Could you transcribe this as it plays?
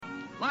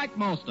Like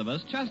most of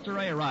us, Chester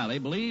A. Riley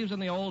believes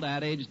in the old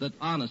adage that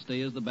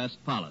honesty is the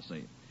best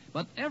policy.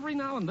 But every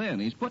now and then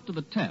he's put to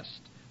the test.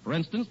 For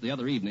instance, the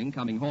other evening,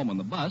 coming home on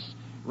the bus,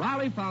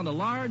 Riley found a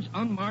large,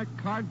 unmarked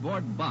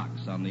cardboard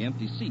box on the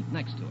empty seat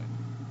next to him.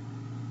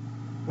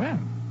 Well,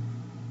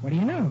 what do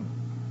you know?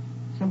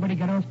 Somebody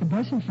got off the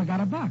bus and forgot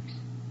a box.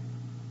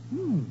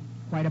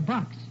 Quite a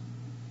box.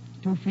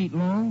 2 feet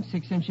long,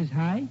 6 inches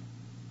high.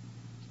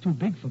 It's too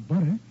big for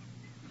butter.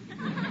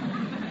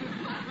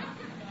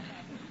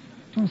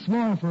 Too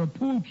small for a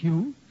pool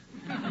cue.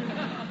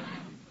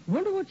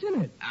 Wonder what's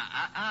in it.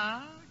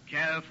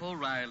 Careful,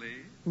 Riley.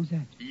 Who's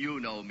that? You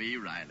know me,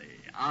 Riley.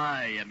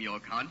 I am your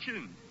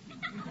conscience.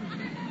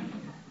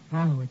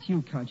 Oh, it's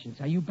you, Conscience.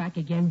 Are you back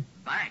again?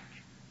 Back?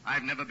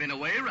 I've never been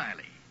away,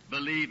 Riley.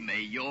 Believe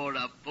me, you're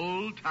a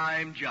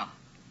full-time job.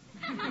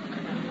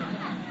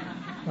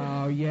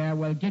 Oh, yeah,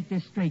 well, get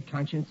this straight,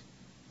 Conscience.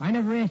 I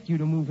never asked you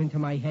to move into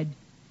my head.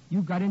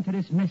 You got into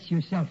this mess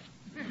yourself.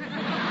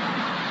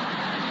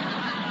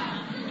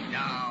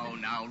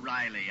 Now,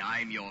 Riley,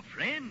 I'm your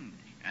friend,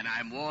 and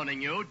I'm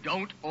warning you,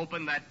 don't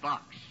open that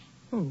box.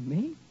 Oh,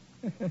 me?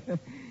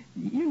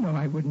 You know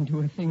I wouldn't do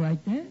a thing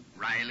like that.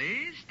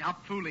 Riley,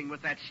 stop fooling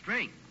with that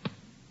string.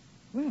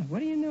 Well, what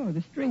do you know?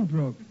 The string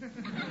broke.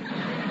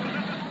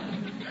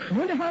 I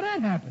wonder how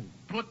that happened.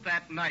 Put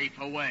that knife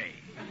away.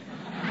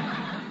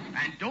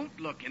 And don't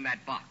look in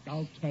that box.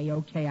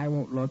 Okay, I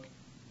won't look.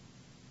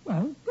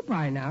 Well,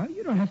 goodbye now.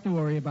 You don't have to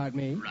worry about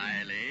me.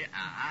 Riley,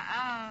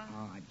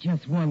 Oh,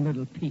 just one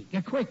little peek.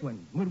 A quick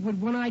one.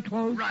 Would one eye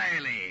close?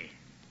 Riley.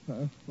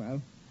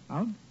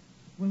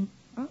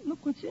 Look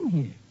what's in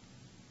here.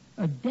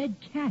 A dead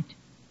cat.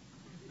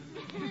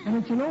 And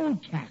it's an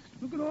old cat.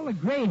 Look at all the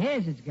gray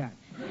hairs it's got.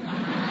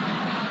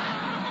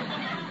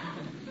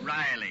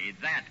 Riley,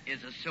 that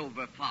is a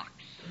silver fox.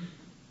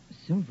 A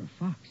silver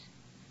fox?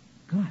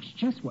 Gosh,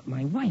 just what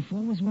my wife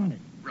always wanted.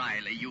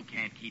 Riley, you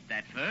can't keep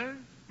that fur.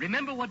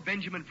 Remember what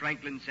Benjamin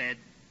Franklin said?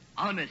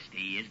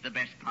 Honesty is the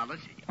best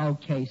policy.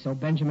 Okay, so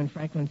Benjamin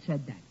Franklin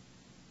said that.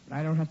 But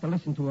I don't have to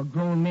listen to a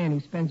grown man who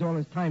spends all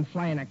his time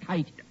flying a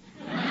kite.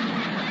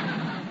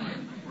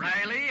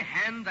 Riley,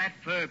 hand that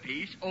fur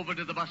piece over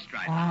to the bus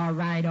driver. All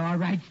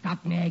right.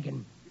 Stop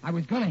nagging. I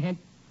was going to hand...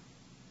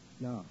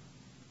 No,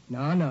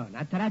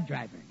 not to that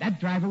driver. That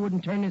driver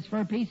wouldn't turn this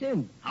fur piece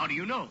in. How do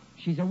you know?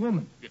 She's a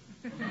woman.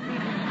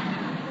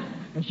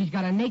 And she's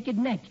got a naked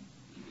neck.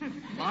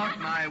 Mark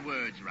my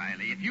words,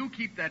 Riley. If you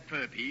keep that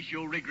fur piece,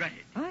 you'll regret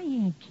it. I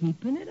ain't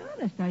keeping it.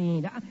 Honest, I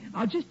ain't.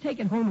 I'll just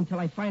take it home until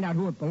I find out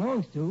who it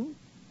belongs to.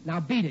 Now,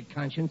 beat it,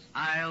 Conscience.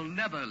 I'll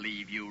never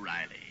leave you,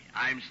 Riley.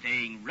 I'm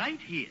staying right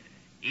here,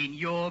 in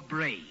your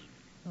brain.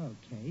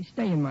 Okay,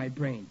 stay in my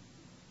brain.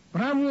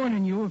 But I'm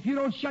warning you, if you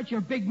don't shut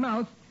your big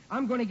mouth,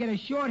 I'm going to get a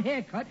short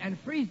haircut and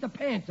freeze the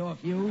pants off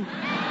you.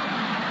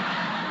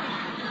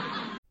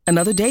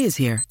 Another day is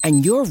here,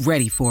 and you're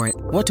ready for it.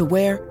 What to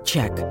wear?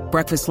 Check.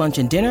 Breakfast, lunch,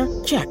 and dinner?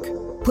 Check.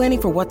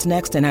 Planning for what's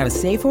next and how to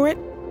save for it?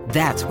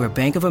 That's where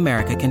Bank of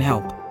America can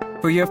help.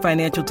 For your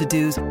financial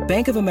to-dos,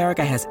 Bank of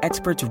America has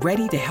experts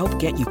ready to help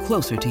get you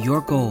closer to your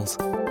goals.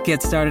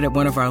 Get started at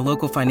one of our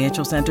local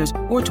financial centers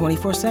or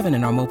 24/7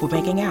 in our mobile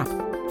banking app.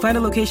 Find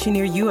a location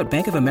near you at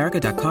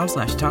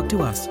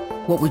bankofamerica.com/talktous.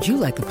 What would you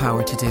like the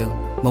power to do?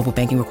 Mobile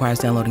banking requires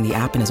downloading the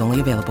app and is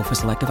only available for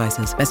select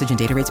devices. Message and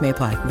data rates may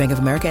apply. Bank of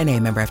America N.A.,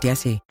 member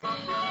FDIC.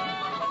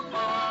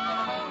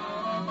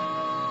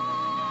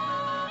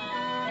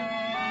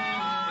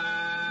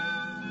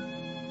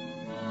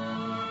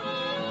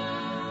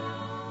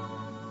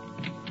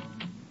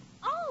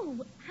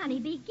 Oh,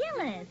 Honeybee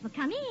Gillis. Well,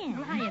 come in.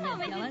 Oh, hiya, Hello,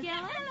 Miss Mrs. Gillis.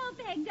 Gillis. Hello,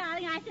 Peg,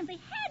 darling. I simply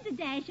had to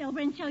dash over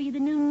and show you the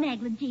new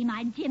negligee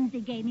my Jimsy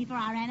gave me for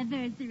our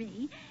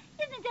anniversary.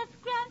 Isn't it just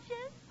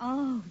scrumptious?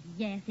 Oh,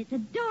 yes, it's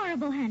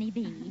adorable,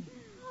 Honeybee.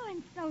 Oh,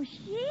 and so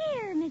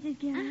sheer, Mrs.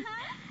 Gillis.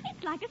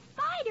 It's like a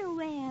spider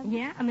web.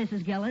 Yeah,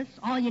 Mrs. Gillis.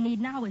 All you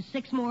need now is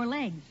 6 more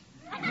legs.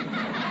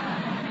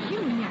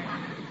 Junior.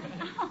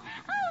 Oh,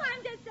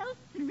 I'm just so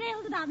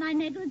thrilled about my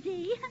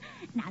negligee.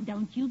 Now,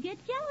 don't you get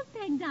jealous,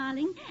 Peg,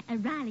 darling.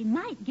 Riley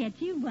might get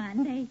you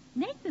one. They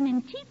make them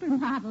in cheaper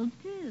models,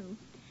 too.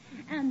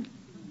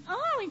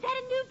 Oh, is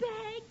that a new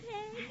bag,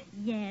 Peg?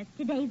 Yes,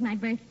 today's my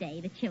birthday.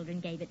 The children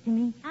gave it to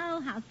me.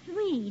 Oh, how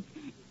sweet.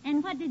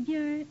 And what did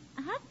your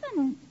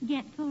husband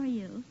get for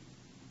you?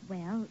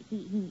 Well,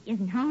 he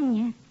isn't home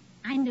yet.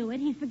 I knew it.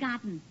 He's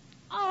forgotten.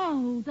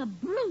 Oh, the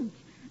brute.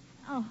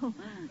 Oh,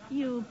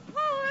 you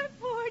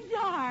poor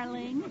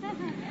darling.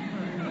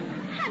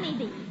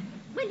 Honeybee,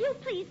 will you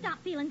please stop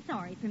feeling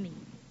sorry for me?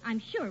 I'm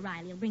sure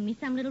Riley will bring me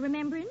some little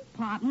remembrance.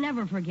 Pop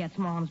never forgets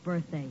Mom's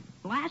birthday.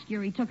 Last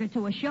year he took her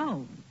to a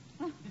show.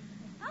 Oh,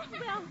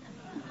 well,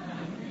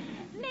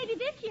 maybe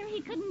this year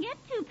he couldn't get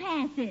 2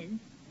 passes.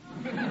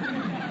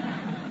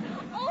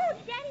 Oh,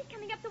 Daddy's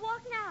coming up the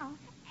walk now.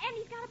 And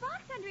he's got a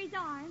box under his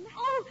arm.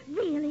 Oh,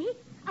 really?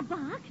 A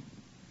box?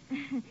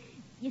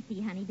 You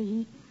see,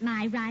 Honeybee,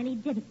 my Riley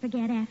didn't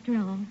forget after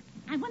all.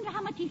 I wonder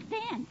how much he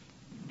spent.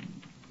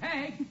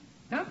 Hey,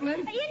 Dumpling.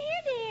 In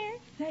here, dear.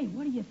 Say,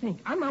 what do you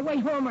think? On my way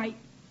home,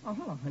 Oh,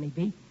 hello,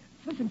 Honeybee.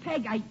 Listen,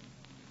 Peg,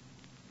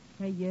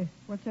 Hey,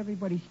 what's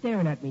everybody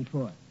staring at me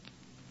for?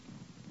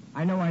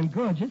 I know I'm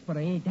gorgeous, but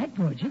I ain't that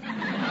gorgeous.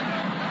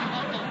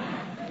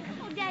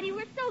 Oh, Daddy,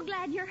 we're so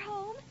glad you're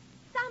home.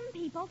 Some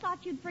people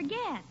thought you'd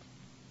forget.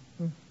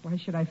 Why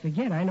should I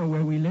forget? I know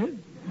where we live.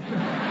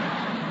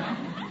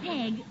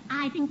 Peg,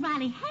 I think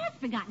Riley has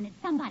forgotten it's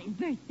somebody's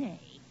birthday.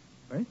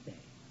 Birthday?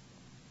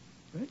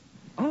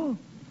 Oh,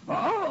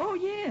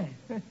 yeah.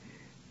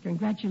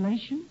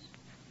 Congratulations.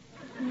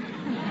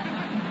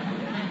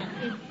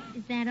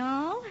 Is that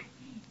all?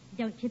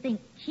 Don't you think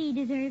she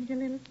deserves a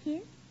little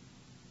kiss?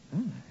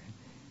 Oh,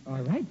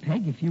 all right,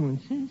 Peg, if you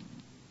insist.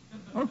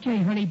 Okay,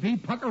 honeybee,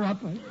 pucker up.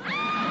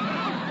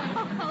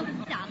 Oh,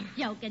 stop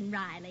joking,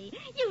 Riley.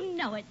 You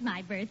know it's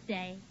my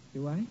birthday.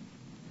 Do I?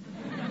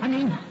 I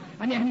mean,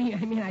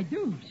 I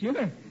do,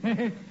 sure.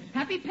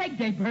 Happy Peg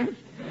Day, Bert.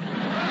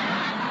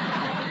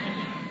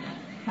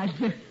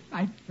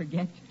 I'd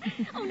forget.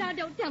 Oh, now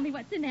don't tell me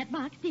what's in that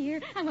box,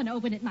 dear. I want to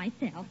open it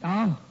myself.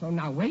 Oh,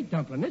 now wait,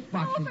 Dumpling. This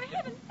box Oh, is... for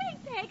heaven's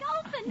sake, Peg,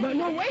 open it.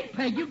 No, wait,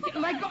 Peg. You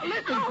let go.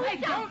 Listen, Oh, Peg,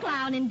 stop don't...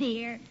 clowning,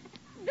 dear.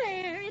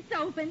 There, it's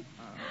open.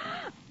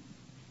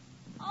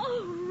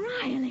 Oh,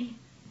 Riley.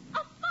 A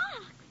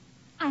fox.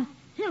 A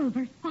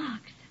silver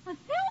fox. A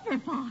silver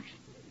fox.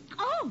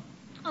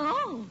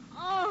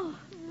 Oh,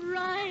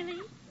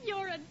 Riley,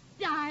 you're a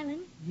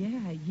darling.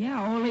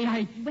 Yeah, only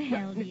I...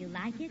 Well, do you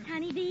like it,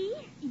 honeybee?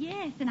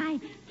 Yes, and I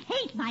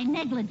hate my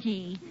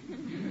negligee.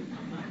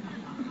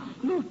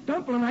 Look,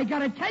 Dumpling, I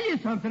gotta tell you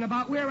something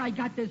about where I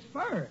got this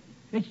fur.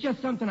 It's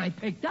just something I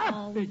picked up.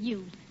 Oh,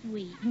 you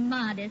sweet,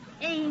 modest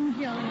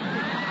angel.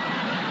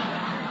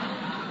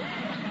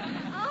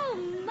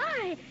 Oh,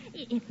 my.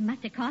 It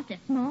must have cost a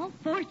small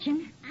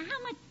fortune.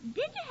 How much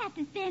did you have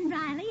to spend,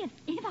 Riley,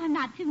 if I'm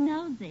not too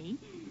nosy?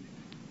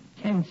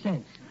 10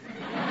 cents.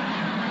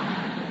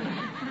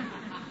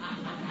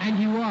 And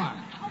you are.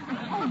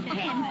 Oh,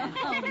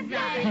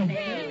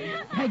 Riley.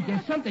 Peg,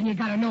 there's something you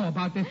gotta know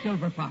about this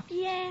silver fox.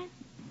 Yes.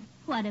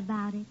 What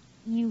about it?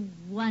 You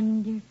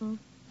wonderful,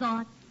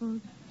 thoughtful,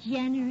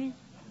 generous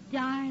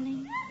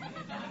darling.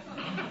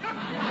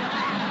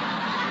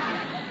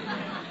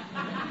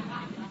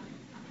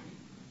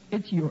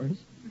 It's yours.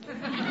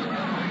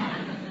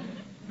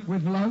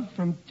 With love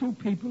from two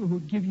people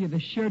who'd give you the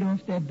shirt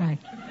off their back.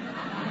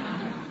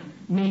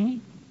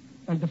 Me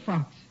and the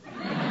fox.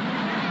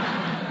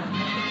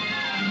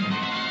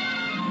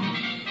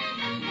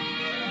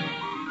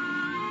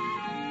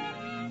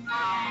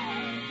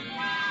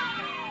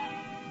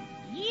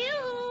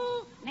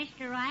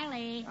 Mr.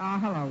 Riley. Oh,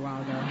 hello,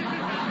 Waldo.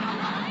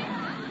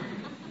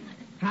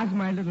 How's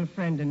my little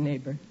friend and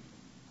neighbor?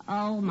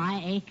 Oh,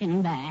 my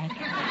aching back.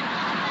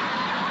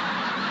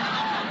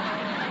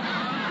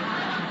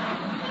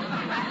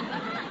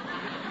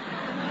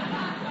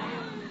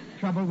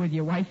 Trouble with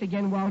your wife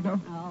again,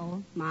 Waldo?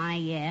 Oh, my,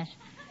 yes.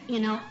 You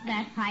know,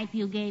 that pipe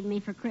you gave me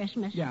for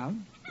Christmas? Yeah.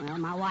 Well,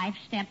 my wife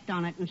stepped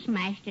on it and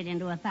smashed it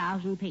into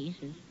 1,000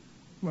 pieces.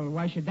 Well,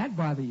 why should that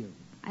bother you?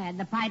 I had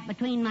the pipe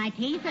between my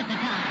teeth at the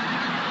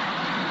time.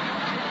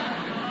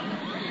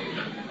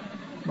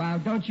 Well,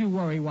 don't you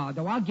worry,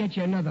 Waldo. I'll get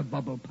you another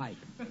bubble pipe.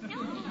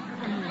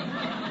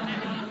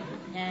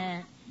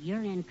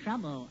 You're in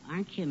trouble,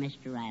 aren't you,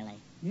 Mr. Riley?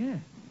 Yeah,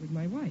 with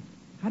my wife.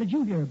 How did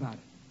you hear about it?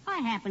 I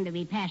happened to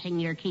be passing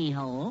your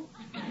keyhole.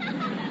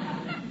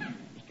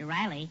 Mr.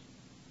 Riley,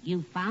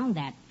 you found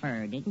that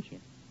fur, didn't you?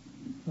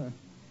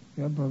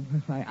 Yeah, but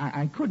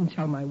I couldn't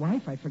tell my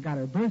wife I forgot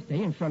her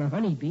birthday in front of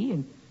Honeybee,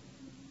 and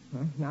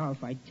well, now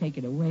if I take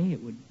it away,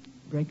 it would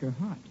break her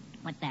heart.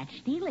 But that's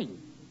stealing.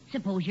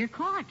 Suppose you're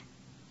caught.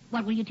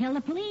 What will you tell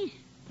the police?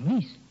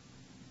 Police?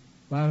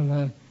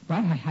 Well,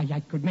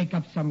 I could make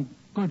up some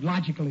good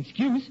logical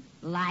excuse.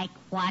 Like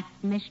what,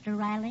 Mr.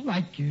 Riley?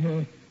 Like,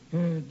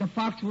 the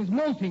fox was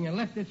molting and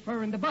left his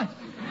fur in the bus.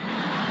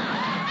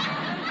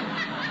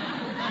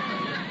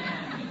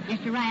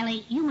 Mr.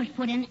 Riley, you must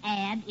put an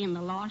ad in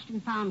the lost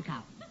and found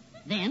column.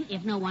 Then,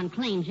 if no one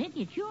claims it,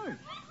 it's yours.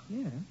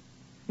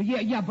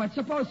 Yeah, but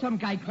suppose some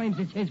guy claims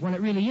it's his when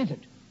it really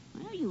isn't.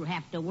 Well, you'll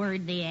have to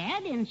word the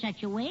ad in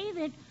such a way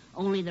that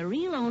only the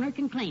real owner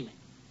can claim it.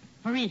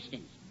 For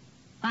instance,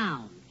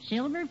 found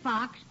silver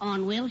fox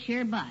on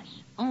Wilshire bus.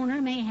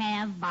 Owner may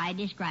have by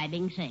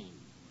describing same.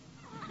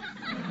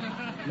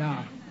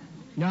 No,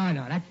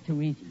 that's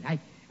too easy.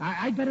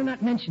 I'd better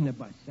not mention the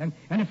bus. And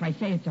if I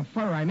say it's a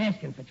fur, I'm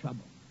asking for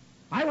trouble.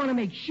 I want to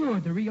make sure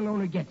the real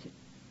owner gets it.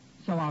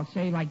 So I'll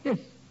say like this.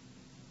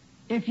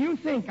 If you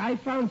think I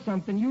found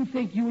something you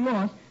think you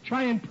lost,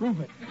 try and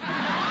prove it.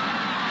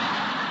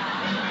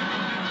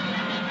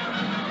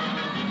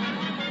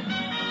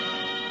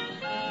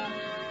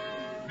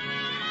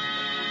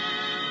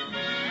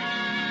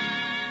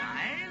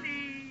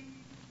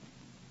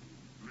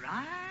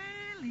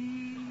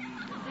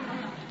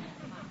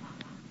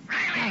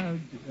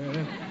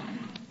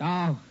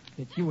 Oh,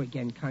 it's you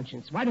again,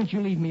 Conscience. Why don't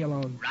you leave me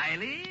alone?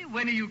 Riley,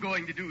 when are you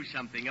going to do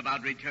something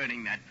about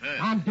returning that fur?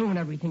 I'm doing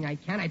everything I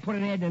can. I put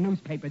an ad in the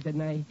newspaper,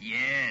 didn't I?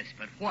 Yes,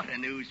 but what a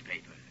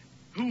newspaper.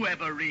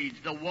 Whoever reads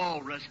the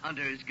Walrus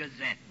Hunter's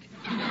Gazette?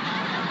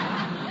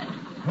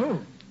 Who?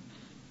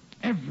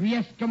 Every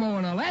Eskimo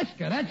in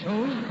Alaska, that's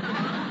who.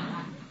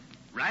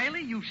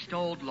 Riley, you've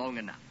stalled long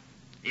enough.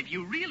 If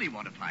you really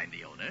want to find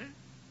the owner,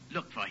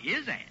 look for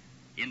his ad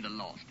in the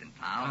Lost and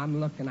Found.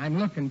 I'm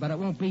looking, but it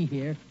won't be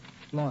here.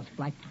 Lost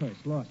black purse,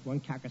 lost one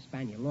Cocker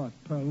Spaniel, lost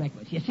pearl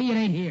necklace. You see, it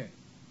ain't here.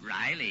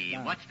 Riley,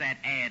 what's that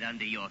ad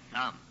under your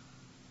thumb?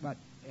 What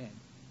ad?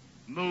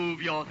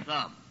 Move your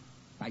thumb.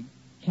 I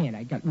can't.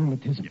 I got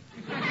rheumatism.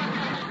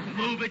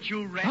 Move it,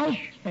 you wretch.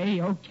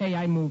 Okay,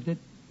 I moved it.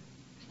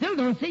 Still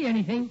don't see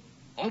anything.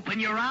 Open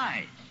your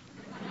eyes.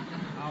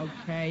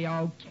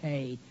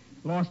 Okay.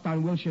 Lost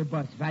on Wilshire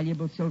bus.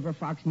 Valuable silver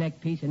fox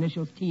neck piece.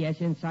 Initials TS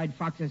inside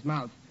fox's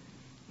mouth.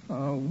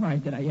 Oh, why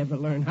did I ever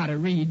learn how to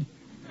read?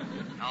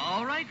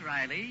 All right,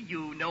 Riley.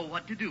 You know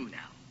what to do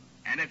now.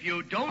 And if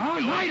you don't All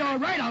right.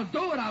 I'll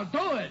do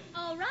it.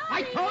 All right.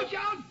 I told you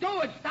I'll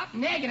do it. Stop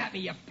nagging at me,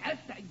 you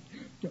pest.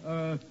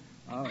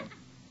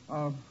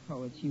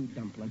 It's you,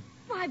 Dumpling.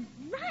 Why,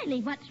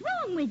 Riley, what's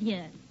wrong with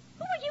you?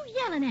 Who are you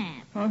yelling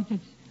at? Oh,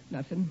 it's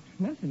nothing.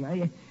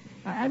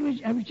 I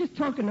was just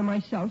talking to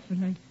myself,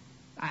 and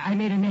I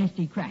made a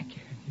nasty crack.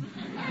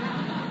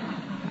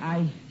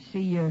 I see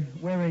you're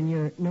wearing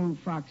your new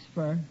fox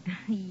fur.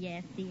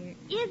 Yes, dear.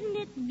 Isn't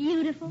it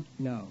beautiful?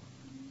 No,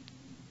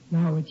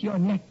 it's your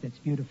neck that's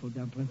beautiful,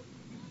 Dumpling.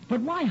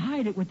 But why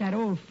hide it with that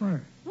old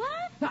fur?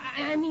 What?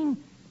 I mean,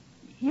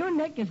 your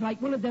neck is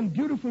like one of them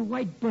beautiful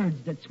white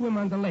birds that swim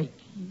on the lake.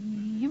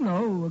 You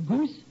know, a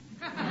goose.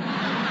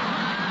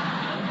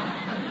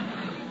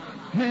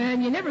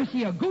 And you never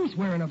see a goose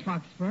wearing a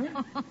fox fur.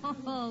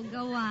 Oh,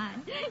 go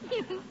on.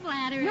 You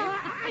flatter. No,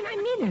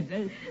 I mean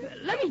it.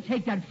 Let me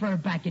take that fur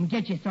back and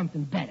get you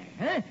something better,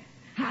 huh?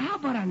 How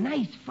about a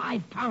nice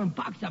 5-pound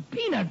box of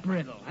peanut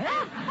brittle,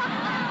 huh?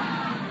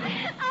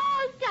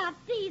 Oh, stop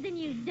teasing,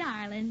 you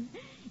darling.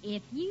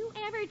 If you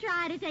ever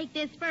try to take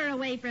this fur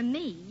away from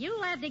me,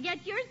 you'll have to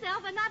get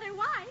yourself another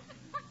wife.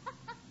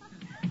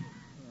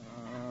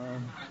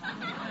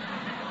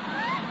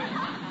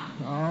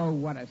 Oh,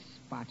 what a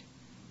spot.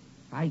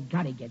 I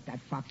gotta get that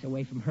fox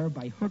away from her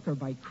by hook or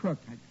by crook.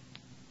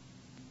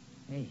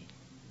 Hey,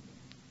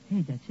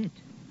 that's it.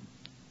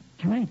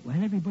 Tonight,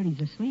 while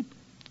everybody's asleep,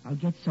 I'll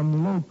get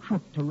some low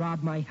crook to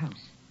rob my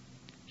house.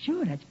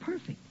 Sure, that's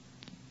perfect.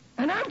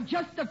 And I'm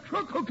just the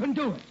crook who can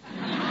do it.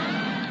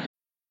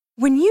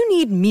 When you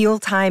need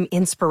mealtime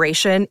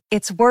inspiration,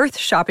 it's worth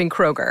shopping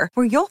Kroger,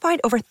 where you'll find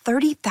over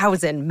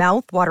 30,000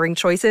 mouth-watering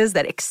choices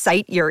that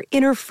excite your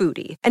inner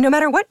foodie. And no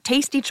matter what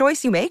tasty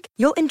choice you make,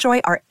 you'll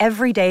enjoy our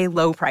everyday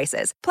low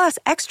prices, plus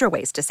extra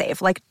ways to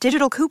save, like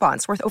digital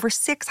coupons worth over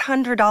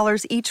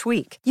 $600 each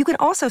week. You can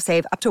also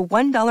save up to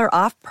 $1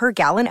 off per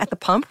gallon at the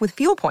pump with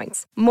fuel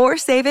points. More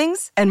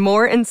savings and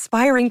more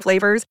inspiring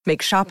flavors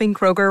make shopping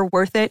Kroger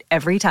worth it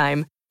every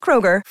time.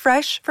 Kroger,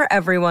 fresh for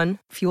everyone.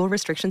 Fuel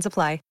restrictions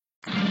apply.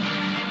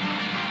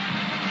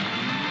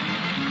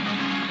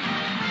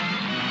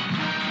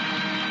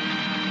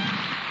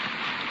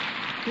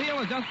 Teal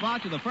has just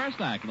brought you the first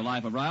act of The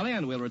Life of Riley,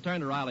 and we'll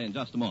return to Riley in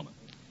just a moment.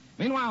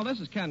 Meanwhile, this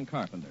is Ken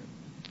Carpenter.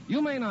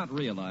 You may not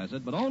realize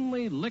it, but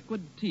only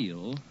Liquid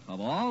Teal, of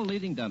all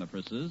leading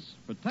dentifrices,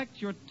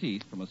 protects your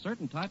teeth from a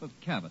certain type of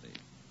cavity.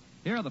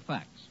 Here are the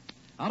facts.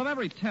 Out of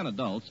every 10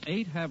 adults,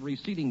 8 have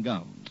receding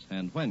gums,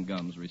 and when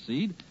gums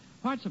recede,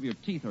 parts of your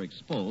teeth are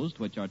exposed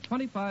which are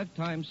 25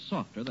 times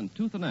softer than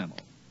tooth enamel.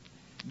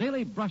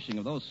 Daily brushing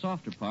of those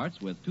softer parts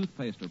with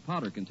toothpaste or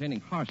powder containing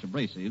harsh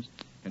abrasives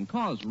can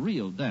cause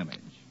real damage.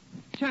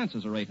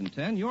 Chances are 8 in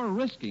 10 you're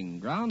risking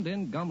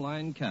ground-in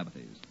gum-line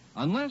cavities,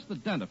 unless the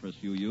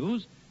dentifrice you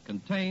use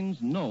contains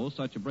no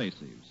such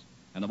abrasives.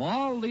 And of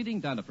all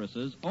leading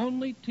dentifrices,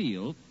 only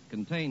Teal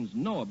contains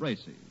no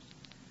abrasives.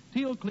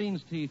 Teal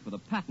cleans teeth with a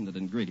patented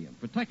ingredient,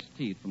 protects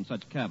teeth from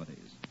such cavities.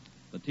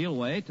 The Teal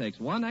way takes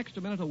 1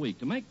 extra minute a week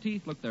to make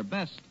teeth look their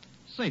best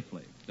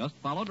safely. Just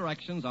follow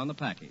directions on the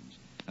package.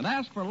 And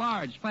ask for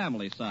large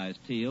family-sized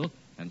Teal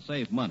and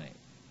save money.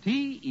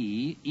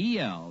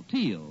 T-E-E-L,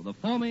 Teal, the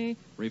foamy,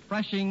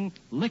 refreshing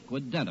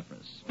liquid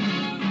dentifrice.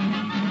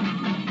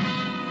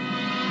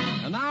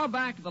 And now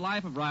back to The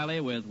Life of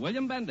Riley with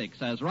William Bendix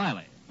as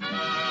Riley.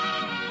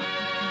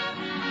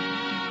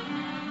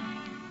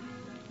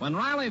 When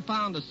Riley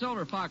found a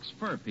silver fox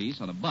fur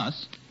piece on a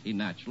bus, he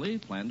naturally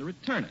planned to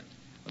return it.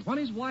 But when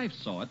his wife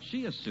saw it,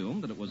 she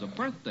assumed that it was a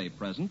birthday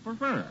present for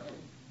her.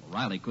 Well,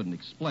 Riley couldn't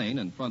explain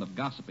in front of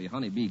gossipy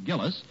Honeybee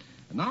Gillis,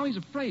 and now he's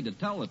afraid to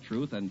tell the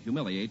truth and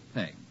humiliate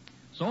Peg.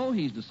 So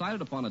he's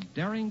decided upon a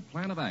daring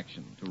plan of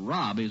action to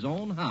rob his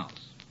own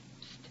house.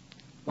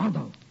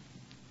 Psst.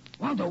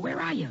 Waldo, where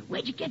are you?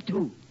 Where'd you get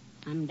to?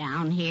 I'm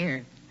down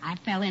here. I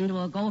fell into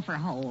a gopher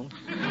hole.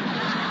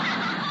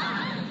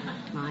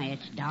 My,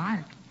 it's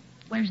dark.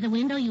 Where's the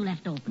window you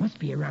left open? Must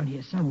be around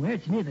here somewhere.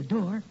 It's near the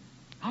door.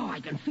 Oh, I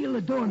can feel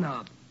the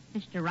doorknob.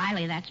 Mr.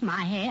 Riley, that's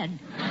my head.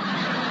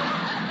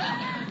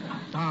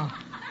 Oh.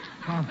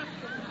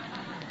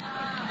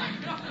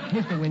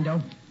 Here's the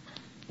window.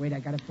 Wait, I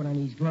gotta put on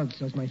these gloves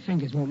so my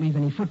fingers won't leave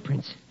any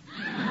footprints.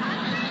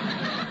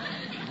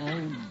 Oh,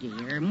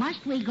 dear.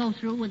 Must we go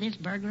through with this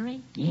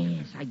burglary?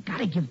 Yes, I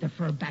gotta give the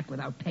fur back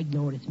without Peg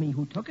knowing it's me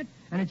who took it,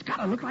 and it's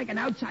gotta look like an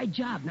outside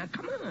job. Now,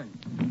 come on.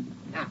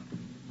 Now,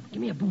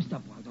 give me a boost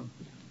up, Waldo.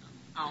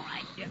 All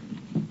right.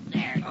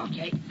 There.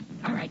 Okay.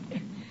 All right.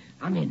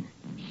 I'm in.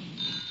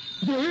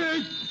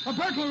 There's a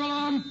burglar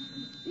alarm.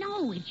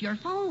 No, it's your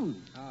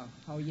phone.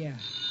 Oh, yeah.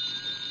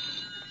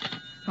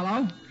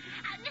 Hello?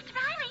 Mr.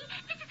 Riley,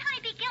 this is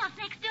Honey B. Gillis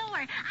next door.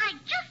 I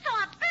just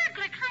saw a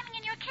burglar climbing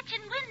in your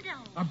kitchen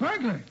window. A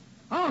burglar?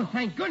 Oh,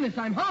 thank goodness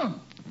I'm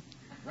home.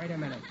 Wait a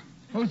minute.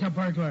 Who's a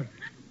burglar?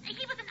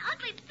 He was an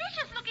ugly,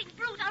 vicious-looking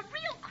brute, a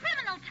real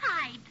criminal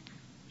type.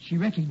 She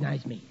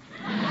recognized me.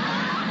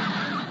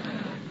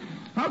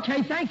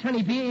 Okay, thanks,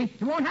 Honey Bee.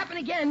 It won't happen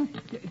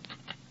again.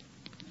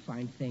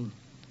 Fine thing.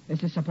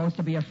 This is supposed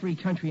to be a free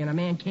country, and a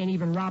man can't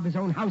even rob his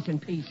own house in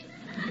peace.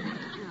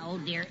 Oh,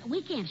 dear.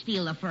 We can't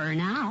steal the fur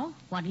now.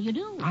 What do you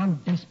do? I'm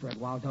desperate,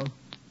 Waldo.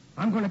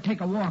 I'm going to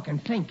take a walk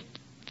and think.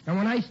 And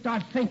when I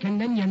start thinking,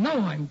 then you know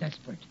I'm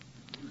desperate.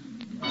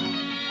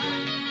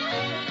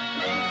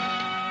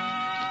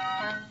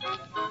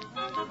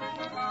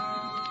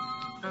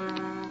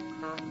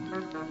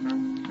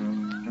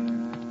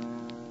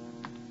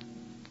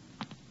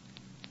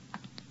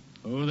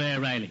 Oh, there,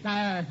 Riley.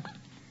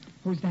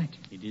 Who's that?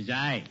 It is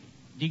I,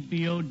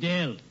 Digby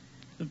O'Dell,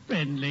 the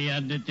friendly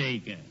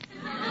undertaker.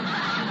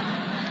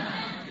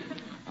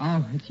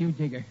 Oh, it's you,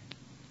 Digger.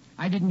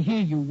 I didn't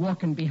hear you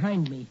walking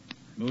behind me.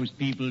 Most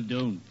people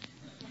don't.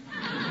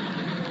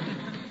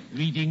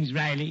 Greetings,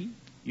 Riley.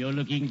 You're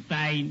looking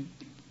fine.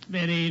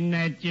 Very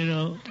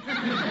natural.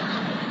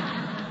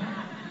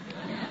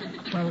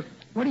 Well,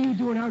 what are you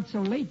doing out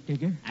so late,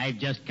 Digger? I've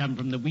just come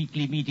from the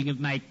weekly meeting of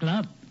my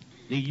club,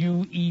 the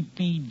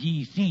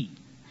UEPGC.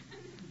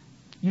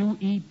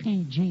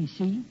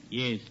 UEPGC?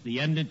 Yes,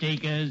 the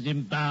Undertakers,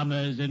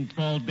 Embalmers, and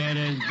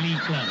Pallbearers Glee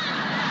Club.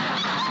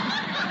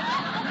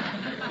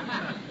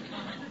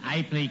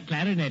 I play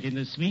clarinet in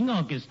the swing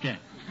orchestra.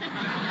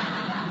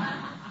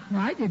 Well,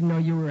 I didn't know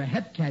you were a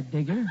hepcat,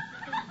 Digger.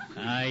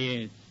 Ah,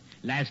 yes.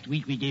 Last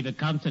week we gave a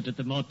concert at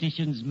the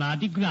Mortician's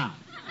Mardi Gras.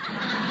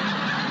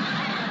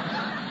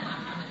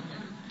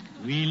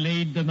 We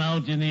laid them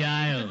out in the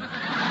aisle.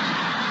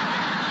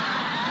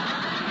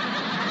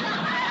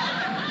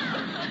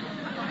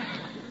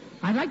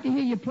 I'd like to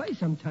hear you play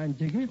sometime,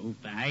 Digger. Oh,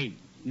 fine.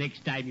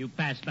 Next time you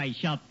pass my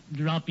shop,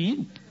 drop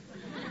in.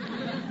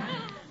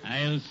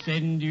 I'll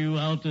send you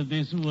out of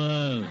this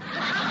world.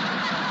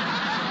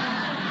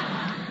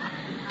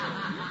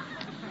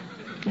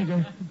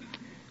 Digger,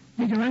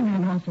 I'm in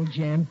an awful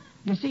jam.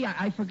 You see,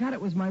 I forgot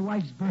it was my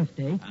wife's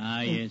birthday.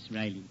 Ah, yes,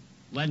 Riley.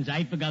 Once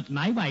I forgot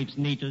my wife's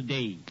natal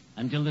day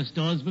until the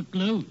stores were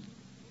closed.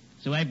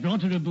 So I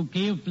brought her a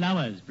bouquet of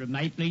flowers from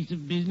my place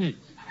of business.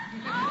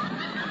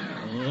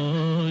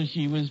 Oh,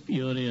 she was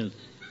furious.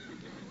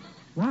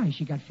 Why?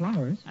 She got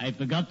flowers? I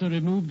forgot to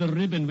remove the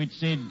ribbon which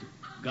said,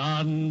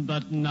 "Gone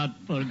but not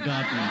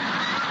forgotten."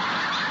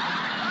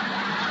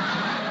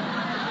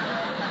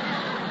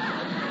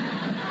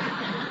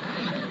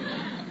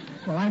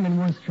 Well, I'm in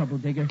worse trouble,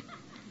 Digger.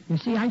 You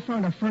see, I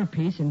found a fur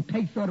piece, and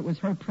Peg thought it was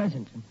her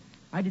present. And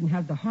I didn't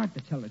have the heart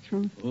to tell the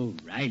truth. Oh,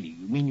 Riley,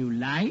 you mean you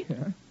lied?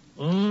 Yeah.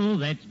 Oh,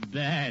 that's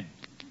bad.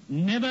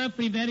 Never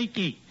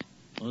prevaricate,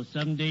 or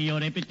someday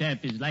your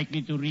epitaph is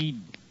likely to read,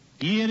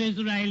 "Here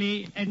is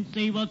Riley, and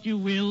say what you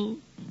will.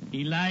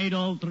 He lied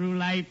all through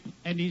life,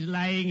 and he's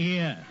lying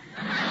here."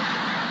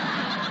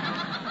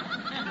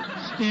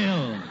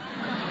 Still.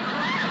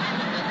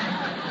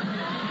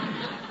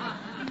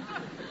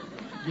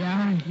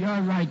 Yeah,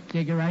 you're right,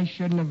 Digger. I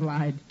shouldn't have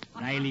lied.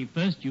 Riley,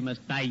 first you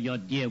must buy your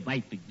dear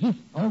wife a gift.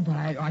 Oh, but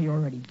I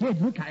already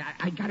did. Look,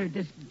 I got her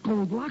this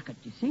gold locket,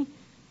 you see?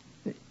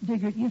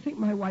 Digger, you think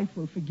my wife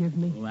will forgive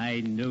me? Oh,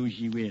 I know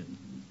she will.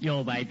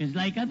 Your wife is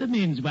like other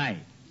men's wives.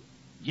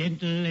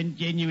 Gentle and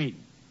genuine.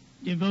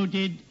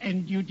 Devoted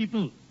and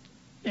dutiful.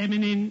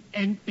 Feminine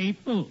and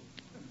faithful.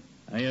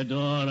 I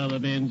adore other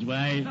men's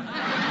wives.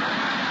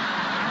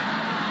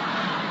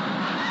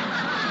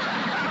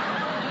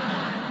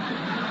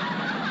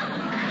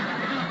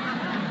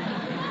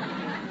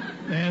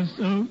 That's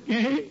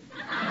okay.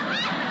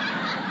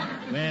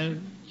 Well,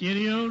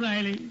 cheerio,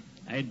 Riley.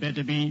 I'd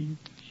better be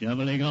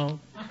shoveling off.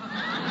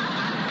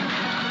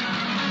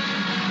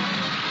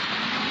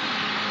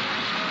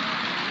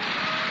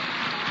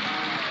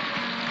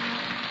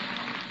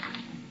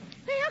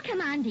 Well,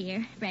 come on,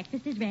 dear.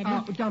 Breakfast is ready.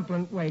 Oh,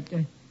 Dumpling, wait.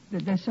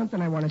 There's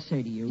something I want to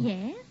say to you.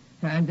 Yes?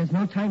 And there's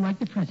no time like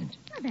the present.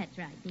 Oh, that's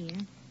right, dear.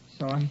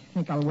 So I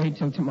think I'll wait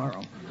till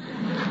tomorrow.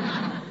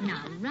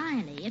 Now,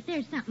 Riley, if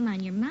there's something on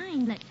your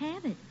mind, let's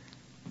have it.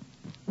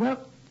 Well,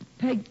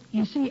 Peg,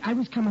 you see, I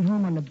was coming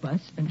home on the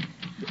bus, and...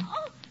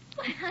 Oh,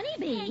 well,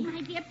 Honeybee. Hey,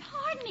 my dear,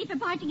 pardon me for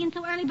barging in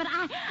so early, but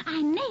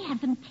I may have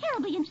some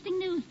terribly interesting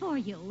news for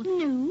you.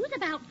 News?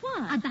 About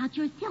what? About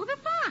your silver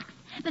fox.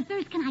 But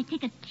first, can I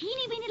take a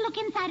teeny-weeny look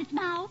inside its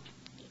mouth?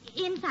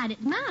 Inside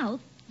its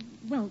mouth?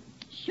 Well,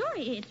 sure,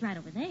 it's right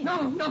over there.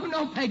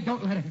 No, Peg,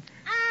 don't let her.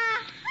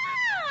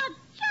 Aha!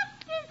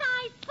 Just as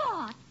I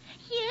thought.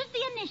 Here's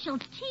the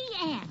initials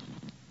T.S.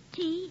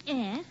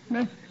 T.S.?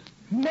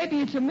 Maybe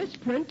it's a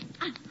misprint.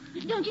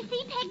 Don't you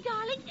see, Peg,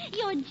 darling?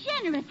 Your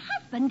generous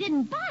husband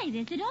didn't buy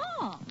this at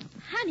all.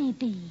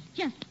 Honeybee,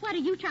 just what are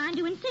you trying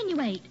to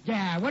insinuate?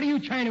 Yeah, what are you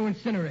trying to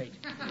incinerate?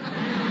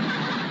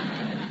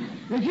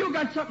 If you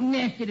got something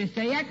nasty to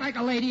say, act like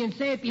a lady and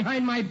say it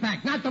behind my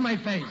back, not to my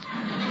face.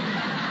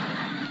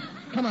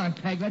 Come on,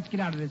 Peg, let's get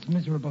out of this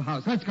miserable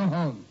house. Let's go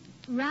home.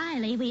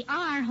 Riley, we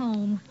are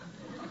home.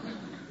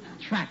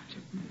 Trapped.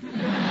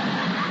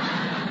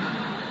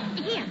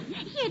 Here,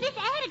 this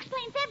ad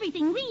explains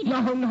everything. Read it.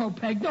 No,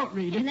 Peg, don't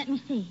read it. Let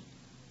me see.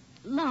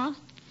 Lost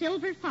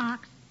Silver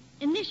Fox,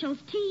 initials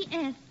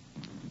T.S.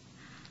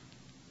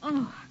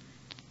 Oh,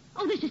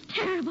 this is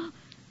terrible.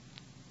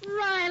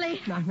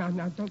 Riley.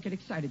 No, don't get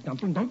excited,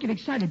 Dumpling. Don't get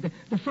excited.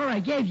 The fur I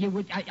gave you,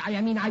 when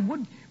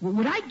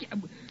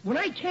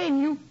I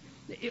came,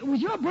 it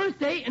was your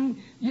birthday,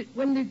 and you're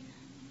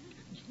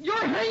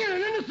hanging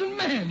an innocent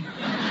man.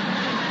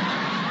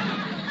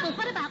 Well,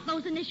 what about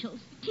those initials,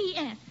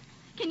 T.S.?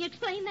 Can you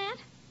explain that?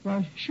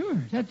 Well,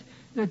 sure. That's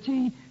the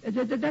T.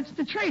 That's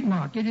the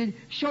trademark. It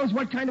shows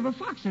what kind of a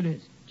fox it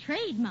is.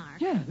 Trademark?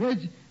 Yeah,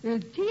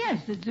 it's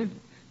T.S. It's the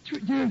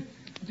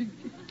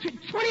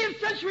 20th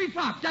Century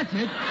Fox. That's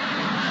it.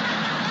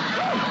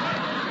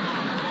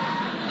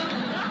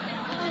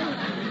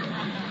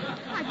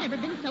 I've never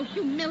been so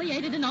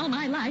humiliated in all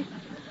my life.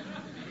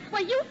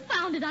 Why, you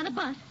found it on a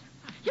bus.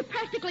 You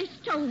practically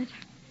stole it.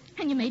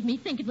 And you made me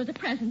think it was a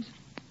present.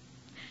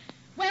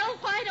 Well,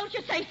 why don't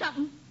you say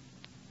something?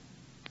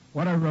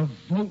 What a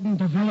revolting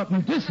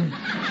development this is.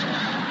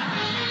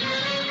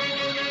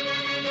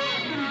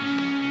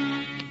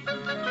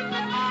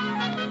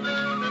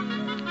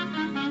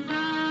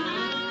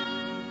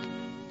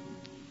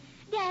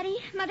 Daddy,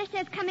 Mother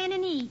says come in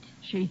and eat.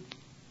 She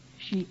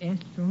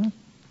asked for me?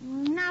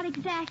 Well, not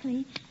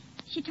exactly.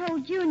 She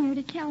told Junior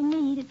to tell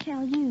me to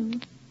tell you.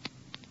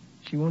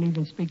 She won't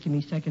even speak to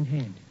me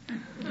secondhand.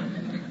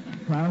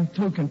 Well,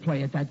 two can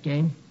play at that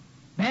game.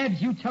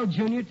 Babs, you tell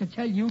Junior to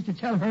tell you to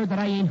tell her that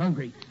I ain't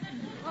hungry.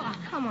 Oh,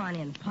 come on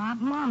in, Pop.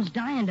 Mom's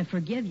dying to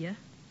forgive you.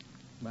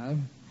 Well,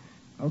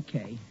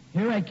 okay.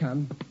 Here I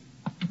come.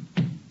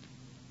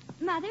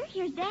 Mother,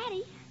 here's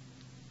Daddy.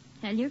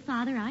 Tell your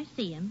father I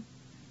see him.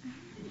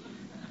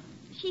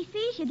 She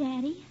sees you,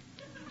 Daddy.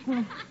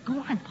 Well, go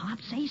on, Pop.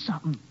 Say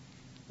something.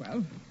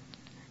 Well,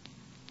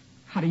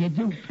 how do you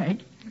do,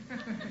 Peg?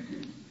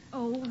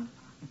 Oh,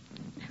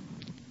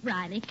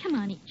 Riley, come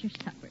on, eat your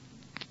supper.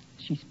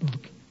 She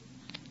spoke.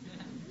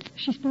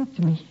 She spoke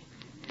to me.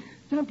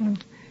 Dumpling,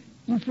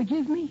 you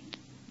forgive me?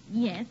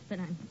 Yes, but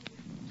I'm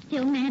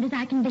still mad as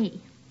I can be.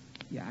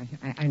 Yeah,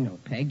 I know,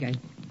 Peg.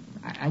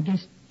 I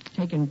guess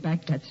taking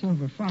back that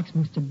silver fox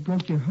must have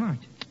broke your heart.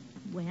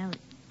 Well, it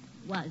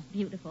was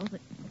beautiful,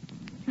 but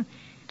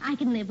I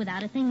can live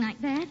without a thing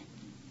like that.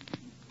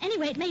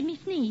 Anyway, it made me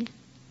sneeze.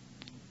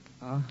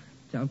 Oh,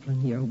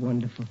 Dumpling, you're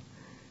wonderful.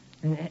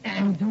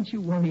 And don't you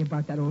worry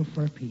about that old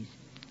fur piece.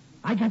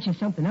 I got you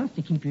something else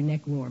to keep your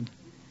neck warm.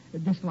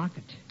 This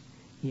locket.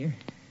 Here.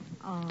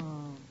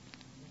 Oh,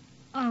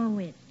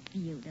 it's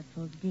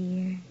beautiful,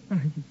 dear.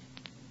 Oh,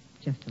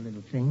 it's just a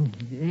little thing.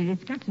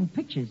 It's got some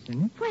pictures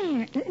in it.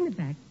 Where? In the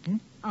back. Huh?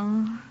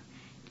 Oh,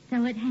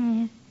 so it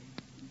has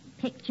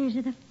pictures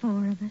of the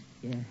four of us.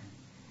 Yeah.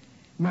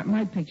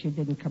 My picture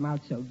didn't come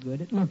out so good.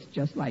 It looks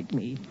just like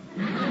me.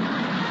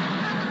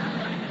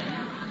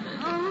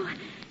 Oh,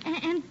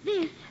 and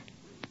this.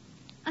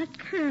 A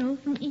curl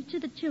from each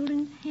of the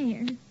children's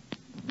hair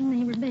when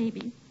they were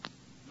babies.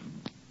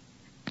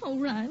 Oh,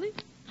 Riley.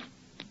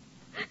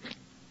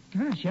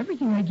 Gosh,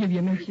 everything I give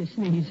you makes you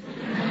sneeze.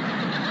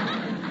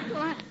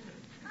 Well,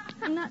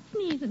 I'm not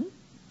sneezing.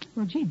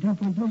 Well, gee,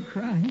 Dumpling, don't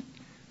cry.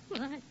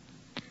 Well,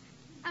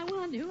 I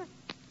want to.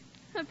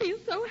 I feel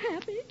so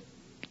happy.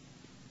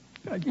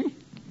 Peggy.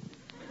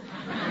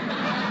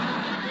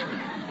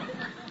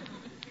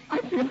 I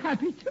feel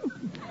happy, too.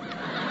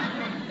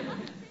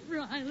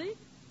 Riley.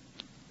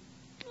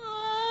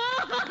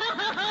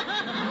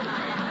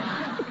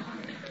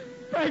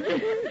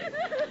 Peggy.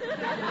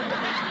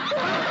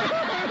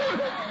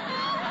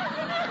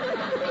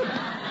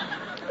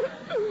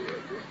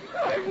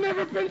 I've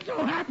never been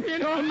so happy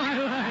in all my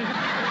life.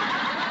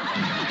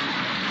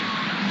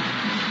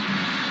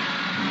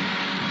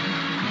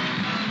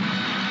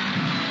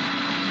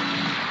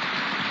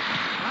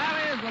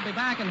 Riley's will be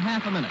back in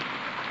half a minute.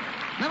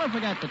 Never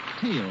forget that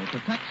Teal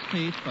protects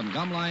teeth from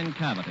gum-line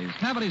cavities.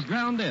 Cavities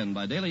ground in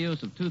by daily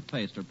use of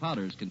toothpaste or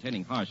powders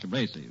containing harsh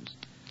abrasives.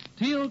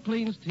 Teal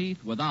cleans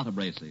teeth without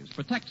abrasives,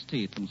 protects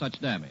teeth from such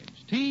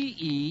damage.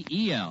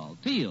 T-E-E-L,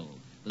 Teal,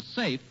 the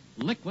safe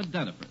liquid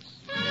dentifrice.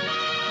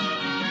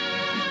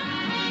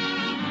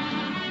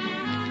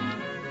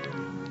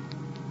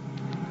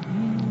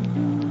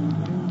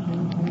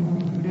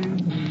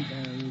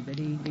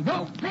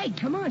 Oh, Peg,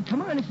 come on.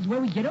 This is where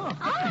we get off.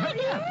 All right,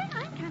 dear.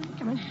 I'm coming.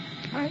 Come on.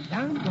 All right,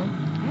 down, go.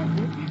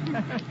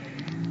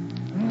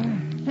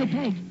 That's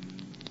it. Say,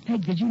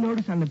 Peg, did you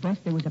notice on the bus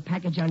there was a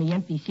package on the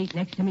empty seat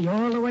next to me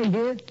all the way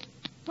here?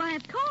 Why,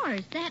 of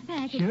course, that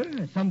package.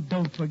 Sure, some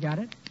dope forgot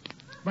it.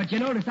 But you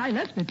notice I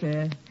left it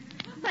there.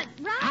 But,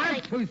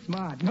 Riley... I'm too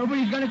smart.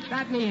 Nobody's going to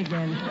trap me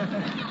again.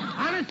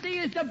 Honesty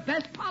is the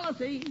best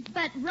policy.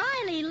 But,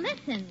 Riley,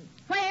 listen.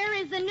 Where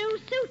is the new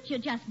suit you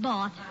just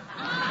bought?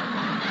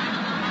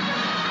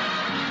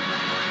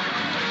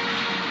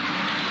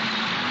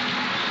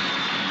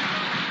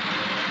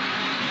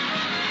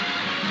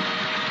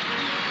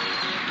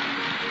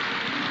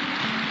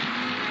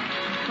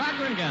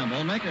 Procter &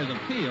 Gamble, makers of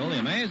Teal, the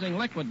amazing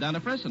liquid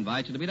dentifrice,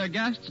 invite you to be their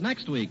guests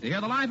next week to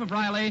hear the life of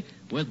Riley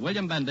with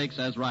William Bendix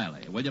as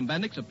Riley. William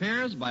Bendix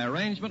appears by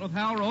arrangement with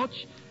Hal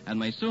Roach and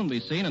may soon be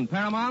seen in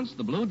Paramount's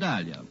The Blue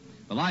Dahlia.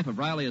 The life of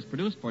Riley is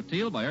produced for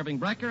Teal by Irving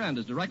Brecker and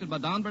is directed by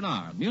Don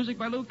Bernard. Music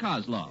by Lou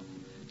Kozloff.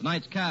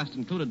 Tonight's cast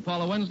included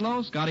Paula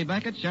Winslow, Scotty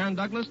Beckett, Sharon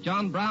Douglas,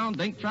 John Brown,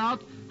 Dink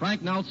Trout,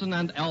 Frank Nelson,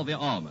 and Elvia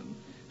Allman.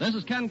 This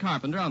is Ken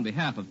Carpenter on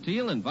behalf of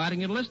Teal,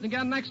 inviting you to listen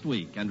again next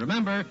week. And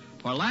remember,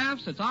 for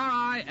laughs, it's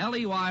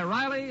R-I-L-E-Y,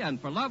 Riley,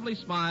 and for lovely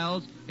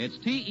smiles, it's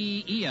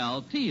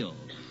T-E-E-L, Teal.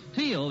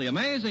 Teal, the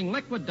amazing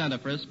liquid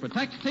dentifrice,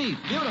 protects teeth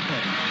beautifully.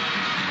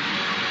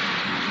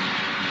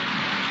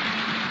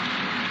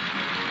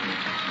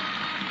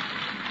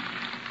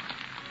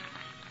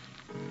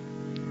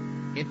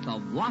 It's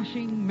a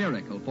washing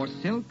miracle for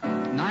silk,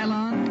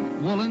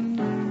 nylon,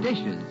 woolen,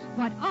 dishes.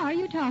 What are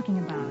you talking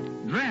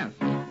about? Dreft.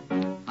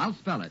 I'll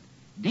spell it.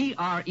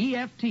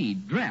 D-R-E-F-T,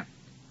 Dreft.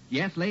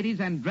 Yes, ladies,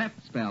 and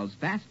Dreft spells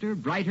faster,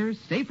 brighter,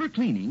 safer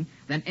cleaning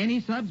than any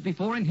suds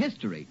before in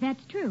history.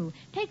 That's true.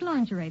 Take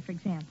lingerie, for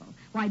example.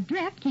 Why,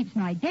 Dreft keeps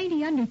my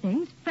dainty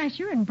underthings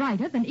fresher and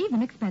brighter than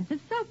even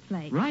expensive soap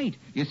flakes. Right.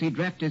 You see,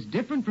 Dreft is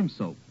different from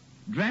soap.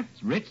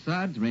 Dreft's rich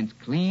suds rinse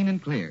clean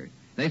and clear.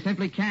 They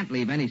simply can't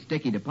leave any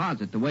sticky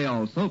deposit the way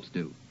all soaps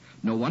do.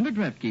 No wonder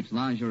Dreft keeps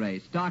lingerie,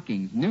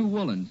 stockings, new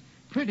woolens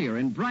prettier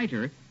and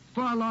brighter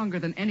far longer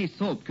than any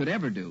soap could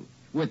ever do.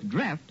 With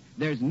Dreft,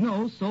 there's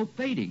no soap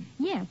fading.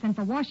 Yes, and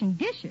for washing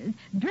dishes,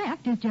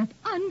 Dreft is just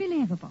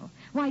unbelievable.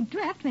 Why,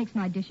 Dreft makes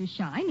my dishes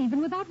shine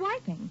even without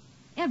wiping.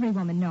 Every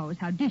woman knows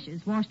how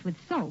dishes washed with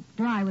soap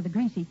dry with a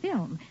greasy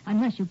film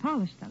unless you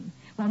polish them.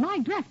 Well, my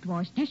Dreft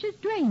wash dishes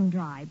drain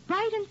dry,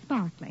 bright and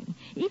sparkling.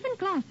 Even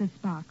glasses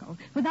sparkle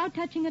without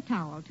touching a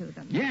towel to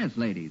them. Yes,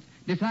 ladies.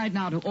 Decide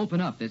now to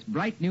open up this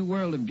bright new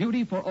world of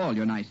beauty for all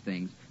your nice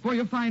things, for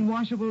your fine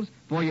washables,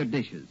 for your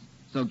dishes.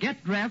 So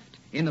get Dreft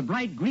in the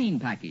bright green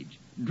package.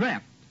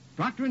 Dreft,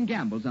 Procter &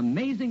 Gamble's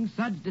amazing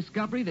suds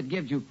discovery that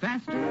gives you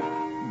faster,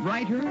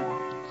 brighter,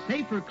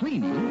 safer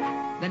cleaning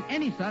than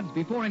any suds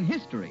before in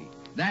history.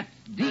 That's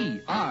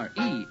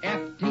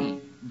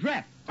D-R-E-F-T,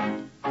 Dreft.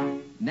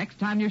 Next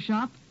time you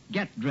shop,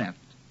 get Dreft.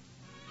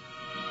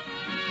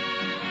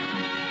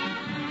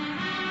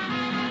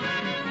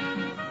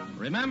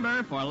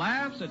 Remember, for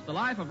laughs, it's the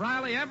life of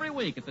Riley every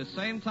week at the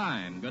same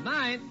time. Good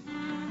night.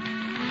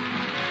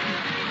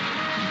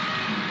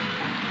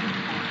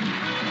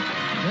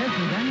 This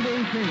is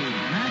NBC,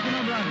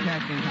 National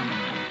Broadcasting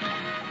Company.